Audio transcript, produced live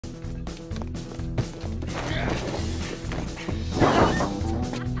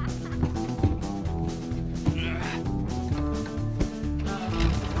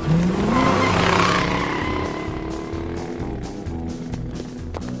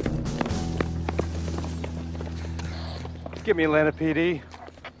Give me Atlanta PD.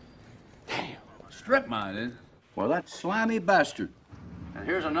 Damn, strip mining? Well, that slimy bastard. And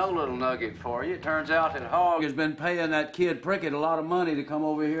here's another little nugget for you. It turns out that Hog has been paying that kid Prickett a lot of money to come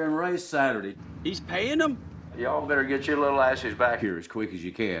over here and race Saturday. He's paying them? Y'all better get your little asses back here as quick as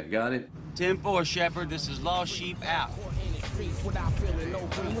you can. Got it? 10-4, Shepard. This is Lost Sheep out.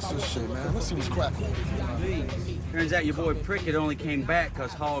 What's this shit, man? Let's see what's cracking. Turns out your boy Prickett only came back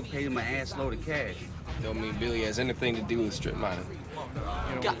because Hog paid him an ass load of cash. Don't mean Billy has anything to do with strip mining.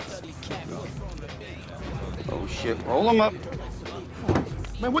 Oh, shit. Roll him up.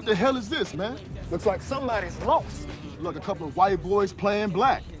 Man, what the hell is this, man? Looks like somebody's lost. Look, a couple of white boys playing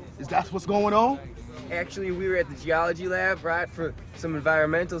black. Is that what's going on? Actually, we were at the geology lab, right, for some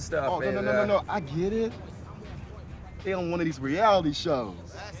environmental stuff. Oh, no. I get it. They on one of these reality shows.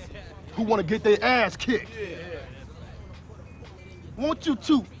 Who want to get their ass kicked? Want you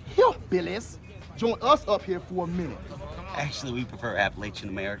two hillbillies join us up here for a minute? Actually, we prefer Appalachian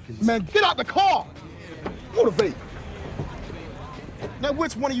Americans. Man, get out the car! Motivate. Now,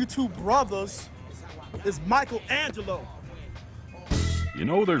 which one of you two brothers is Michelangelo? You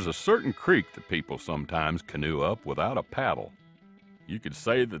know, there's a certain creek that people sometimes canoe up without a paddle. You could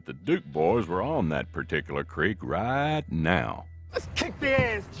say that the Duke boys were on that particular creek right now. Let's kick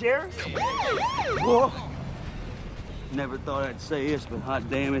their ass, Jerry. Whoa. Never thought I'd say this, but hot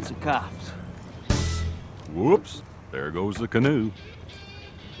damn, it's the cops. Whoops, there goes the canoe.